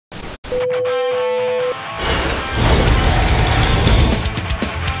Hi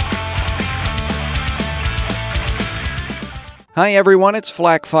everyone, it's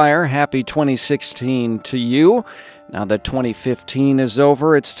Flakfire. Happy 2016 to you. Now that 2015 is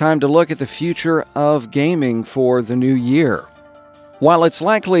over, it's time to look at the future of gaming for the new year. While it's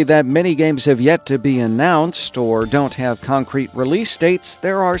likely that many games have yet to be announced or don't have concrete release dates,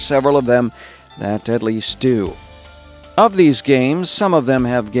 there are several of them that at least do. Of these games, some of them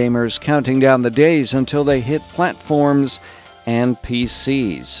have gamers counting down the days until they hit platforms and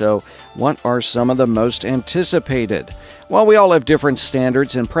PCs. So, what are some of the most anticipated? Well, we all have different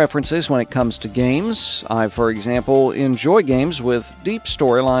standards and preferences when it comes to games. I, for example, enjoy games with deep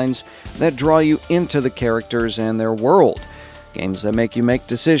storylines that draw you into the characters and their world. Games that make you make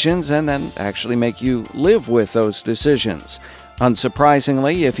decisions and then actually make you live with those decisions.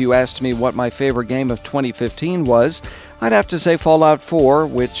 Unsurprisingly, if you asked me what my favorite game of 2015 was, I'd have to say Fallout 4,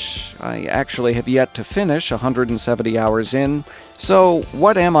 which I actually have yet to finish 170 hours in. So,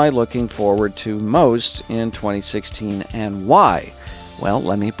 what am I looking forward to most in 2016 and why? Well,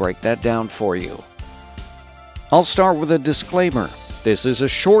 let me break that down for you. I'll start with a disclaimer. This is a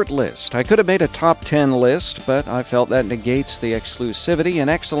short list. I could have made a top 10 list, but I felt that negates the exclusivity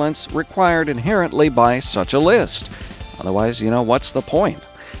and excellence required inherently by such a list. Otherwise, what's the point?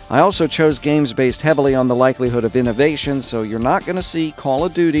 I also chose games based heavily on the likelihood of innovation, so you're not going to see Call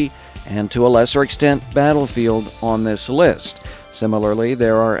of Duty and, to a lesser extent, Battlefield on this list. Similarly,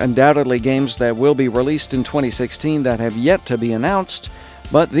 there are undoubtedly games that will be released in 2016 that have yet to be announced,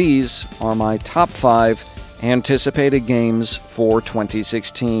 but these are my top 5 anticipated games for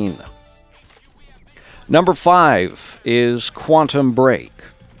 2016. Number 5 is Quantum Break.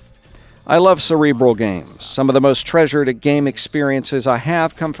 I love cerebral games. Some of the most treasured game experiences I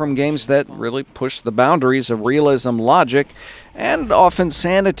have come from games that really push the boundaries of realism, logic, and often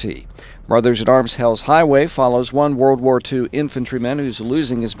sanity. Brothers at Arms Hell's Highway follows one World War II infantryman who's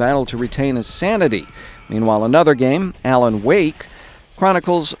losing his battle to retain his sanity. Meanwhile, another game, Alan Wake,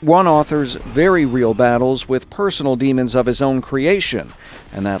 chronicles one author's very real battles with personal demons of his own creation.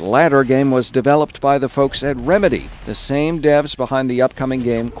 And that latter game was developed by the folks at Remedy, the same devs behind the upcoming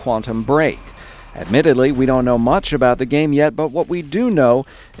game Quantum Break. Admittedly, we don't know much about the game yet, but what we do know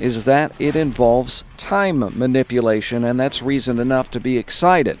is that it involves time manipulation, and that's reason enough to be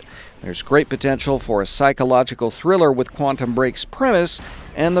excited. There's great potential for a psychological thriller with Quantum Break's premise,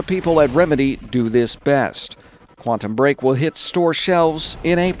 and the people at Remedy do this best. Quantum Break will hit store shelves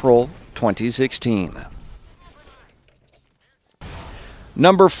in April 2016.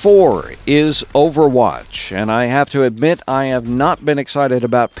 Number 4 is Overwatch, and I have to admit I have not been excited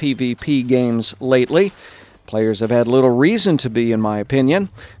about PvP games lately. Players have had little reason to be, in my opinion.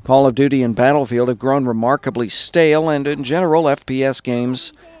 Call of Duty and Battlefield have grown remarkably stale, and in general, FPS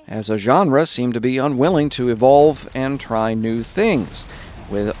games as a genre seem to be unwilling to evolve and try new things.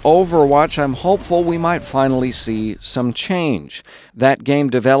 With Overwatch, I'm hopeful we might finally see some change. That game,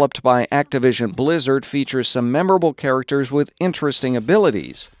 developed by Activision Blizzard, features some memorable characters with interesting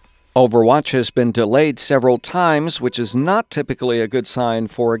abilities. Overwatch has been delayed several times, which is not typically a good sign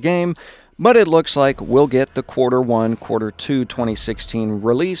for a game, but it looks like we'll get the Q1, Q2 2016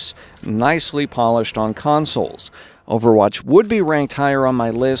 release nicely polished on consoles. Overwatch would be ranked higher on my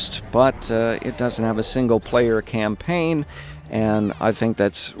list, but it doesn't have a single-player campaign, and I think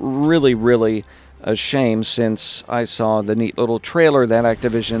that's really a shame since I saw the neat little trailer that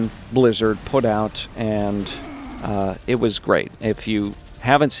Activision Blizzard put out, and it was great. If you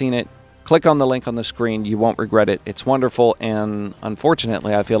haven't seen it, click on the link on the screen. You won't regret it. It's wonderful, and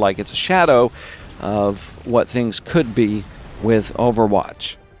unfortunately, I feel like it's a shadow of what things could be with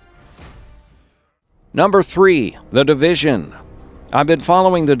Overwatch. Number 3, The Division. I've been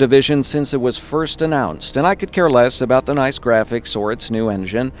following The Division since it was first announced, and I could care less about the nice graphics or its new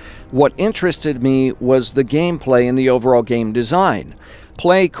engine. What interested me was the gameplay and the overall game design.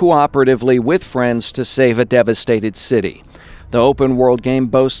 Play cooperatively with friends to save a devastated city. The open-world game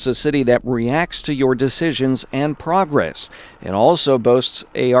boasts a city that reacts to your decisions and progress. It also boasts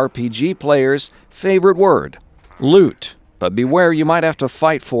a RPG player's favorite word, loot. But beware, you might have to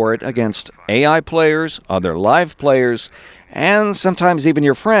fight for it against AI players, other live players, and sometimes even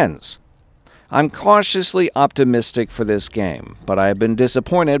your friends. I'm cautiously optimistic for this game, but I have been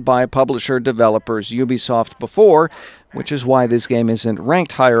disappointed by publisher developers Ubisoft before, which is why this game isn't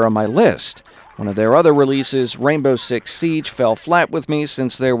ranked higher on my list. One of their other releases, Rainbow Six Siege, fell flat with me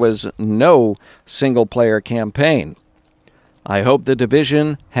since there was no single-player campaign. I hope The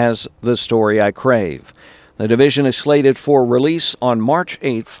Division has the story I crave. The Division is slated for release on March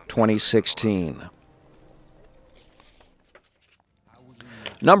 8th, 2016.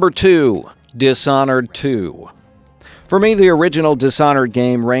 Number 2, Dishonored 2. For me, the original Dishonored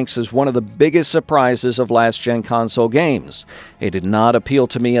game ranks as one of the biggest surprises of last-gen console games. It did not appeal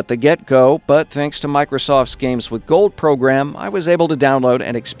to me at the get-go, but thanks to Microsoft's Games with Gold program, I was able to download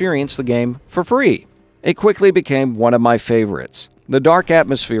and experience the game for free. It quickly became one of my favorites. The dark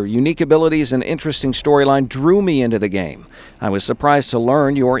atmosphere, unique abilities, and interesting storyline drew me into the game. I was surprised to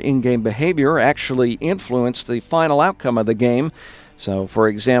learn your in-game behavior actually influenced the final outcome of the game. So, for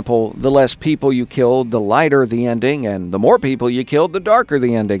example, the less people you killed, the lighter the ending, and the more people you killed, the darker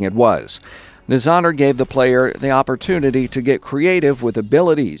the ending it was. Dishonored gave the player the opportunity to get creative with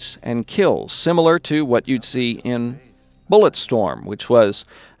abilities and kills, similar to what you'd see in Bulletstorm, which was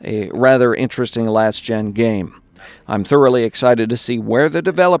a rather interesting last-gen game. I'm thoroughly excited to see where the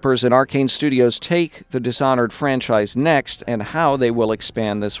developers at Arcane Studios take the Dishonored franchise next and how they will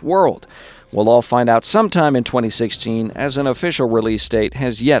expand this world. We'll all find out sometime in 2016, as an official release date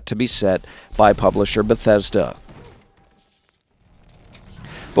has yet to be set by publisher Bethesda.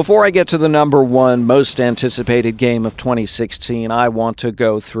 Before I get to the number 1 most anticipated game of 2016, I want to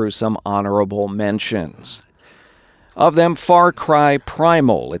go through some honorable mentions. Of them, Far Cry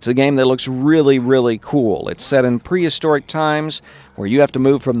Primal. It's a game that looks really, really cool. It's set in prehistoric times where you have to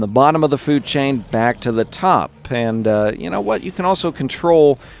move from the bottom of the food chain back to the top. And you know what? You can also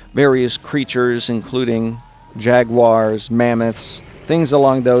control various creatures, including jaguars, mammoths, things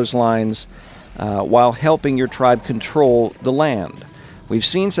along those lines, while helping your tribe control the land. We've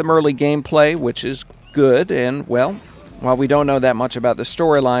seen some early gameplay, which is good, and, well, while we don't know that much about the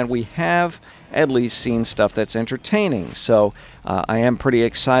storyline, we have at least seen stuff that's entertaining. So I am pretty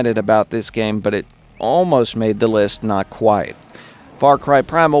excited about this game, but it almost made the list, not quite. Far Cry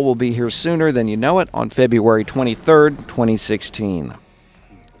Primal will be here sooner than you know it on February 23rd, 2016.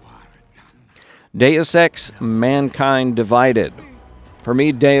 Deus Ex: Mankind Divided. For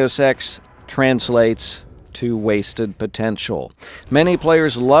me, Deus Ex translates to wasted potential. Many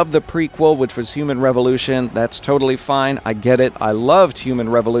players love the prequel, which was Human Revolution. That's totally fine. I get it. I loved Human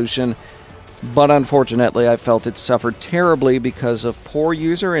Revolution. But unfortunately, I felt it suffered terribly because of poor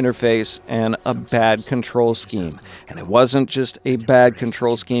user interface and a bad control scheme. And it wasn't just a bad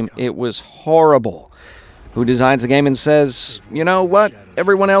control scheme, it was horrible. Who designs a game and says, you know what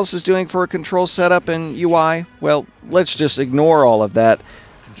everyone else is doing for a control setup and UI? Well, let's just ignore all of that.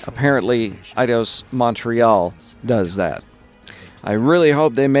 Apparently, Eidos Montreal does that. I really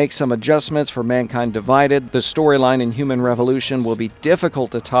hope they make some adjustments for Mankind Divided. The storyline in Human Revolution will be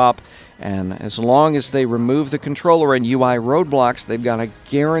difficult to top, and as long as they remove the controller and UI roadblocks, they've got a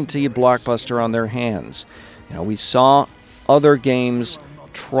guaranteed blockbuster on their hands. You know, we saw other games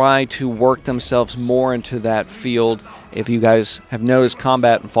try to work themselves more into that field. If you guys have noticed,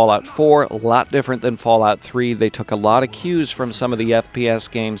 combat in Fallout 4, a lot different than Fallout 3. They took a lot of cues from some of the FPS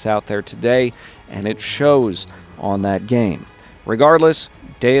games out there today, and it shows on that game. Regardless,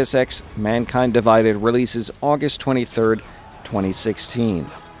 Deus Ex: Mankind Divided releases August 23rd, 2016.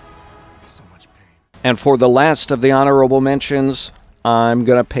 And for the last of the honorable mentions, I'm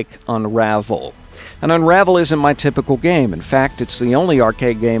going to pick Unravel. And Unravel isn't my typical game. In fact, it's the only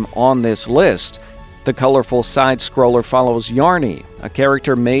arcade game on this list. The colorful side-scroller follows Yarny, a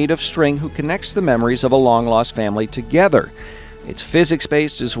character made of string who connects the memories of a long-lost family together. It's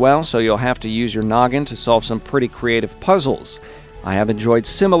physics-based as well, so you'll have to use your noggin to solve some pretty creative puzzles. I have enjoyed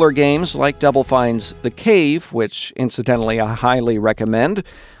similar games like Double Fine's The Cave, which, incidentally, I highly recommend.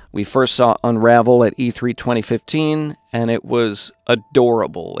 We first saw Unravel at E3 2015, and it was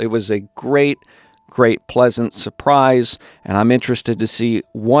adorable. It was a great, pleasant surprise, and I'm interested to see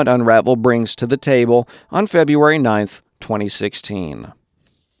what Unravel brings to the table on February 9th, 2016.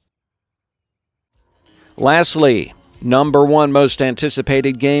 Lastly, number 1 most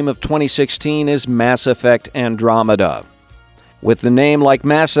anticipated game of 2016 is Mass Effect Andromeda. With the name like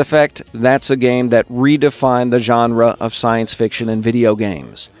Mass Effect, that's a game that redefined the genre of science fiction in video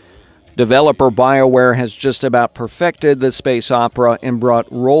games. Developer BioWare has just about perfected the space opera and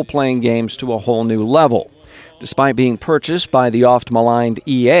brought role-playing games to a whole new level. Despite being purchased by the oft-maligned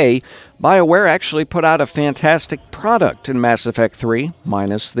EA, BioWare actually put out a fantastic product in Mass Effect 3,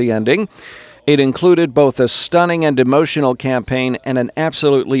 minus the ending. It included both a stunning and emotional campaign and an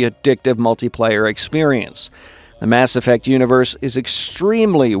absolutely addictive multiplayer experience. The Mass Effect universe is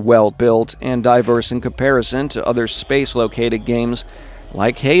extremely well-built and diverse in comparison to other space-located games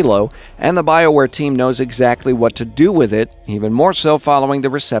like Halo, and the BioWare team knows exactly what to do with it, even more so following the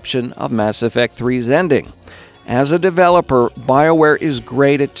reception of Mass Effect 3's ending. As a developer, BioWare is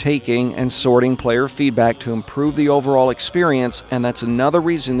great at taking and sorting player feedback to improve the overall experience, and that's another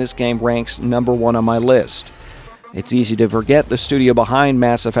reason this game ranks number 1 on my list. It's easy to forget the studio behind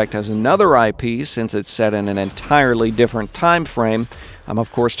Mass Effect has another IP since it's set in an entirely different time frame. I'm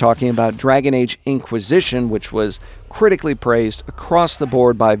of course talking about Dragon Age Inquisition, which was critically praised across the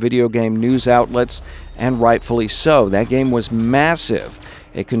board by video game news outlets, and rightfully so. That game was massive.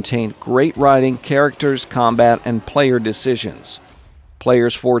 It contained great writing, characters, combat, and player decisions.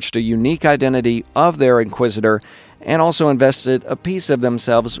 Players forged a unique identity of their Inquisitor and also invested a piece of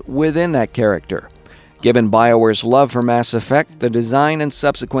themselves within that character. Given BioWare's love for Mass Effect, the design and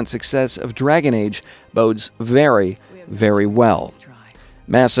subsequent success of Dragon Age bodes very, very well.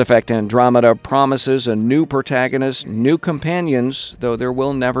 Mass Effect Andromeda promises a new protagonist, new companions, though there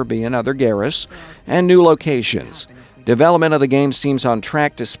will never be another Garrus, and new locations. Development of the game seems on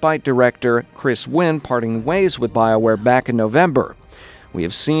track despite director Chris Wynn parting ways with BioWare back in November. We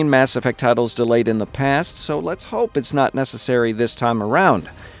have seen Mass Effect titles delayed in the past, so let's hope it's not necessary this time around.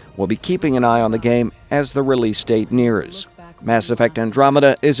 We'll be keeping an eye on the game as the release date nears. Mass Effect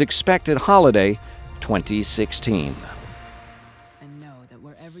Andromeda is expected holiday 2016.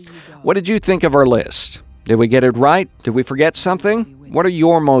 What did you think of our list? Did we get it right? Did we forget something? What are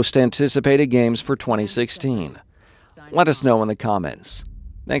your most anticipated games for 2016? Let us know in the comments.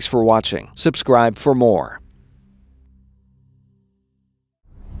 Thanks for watching. Subscribe for more.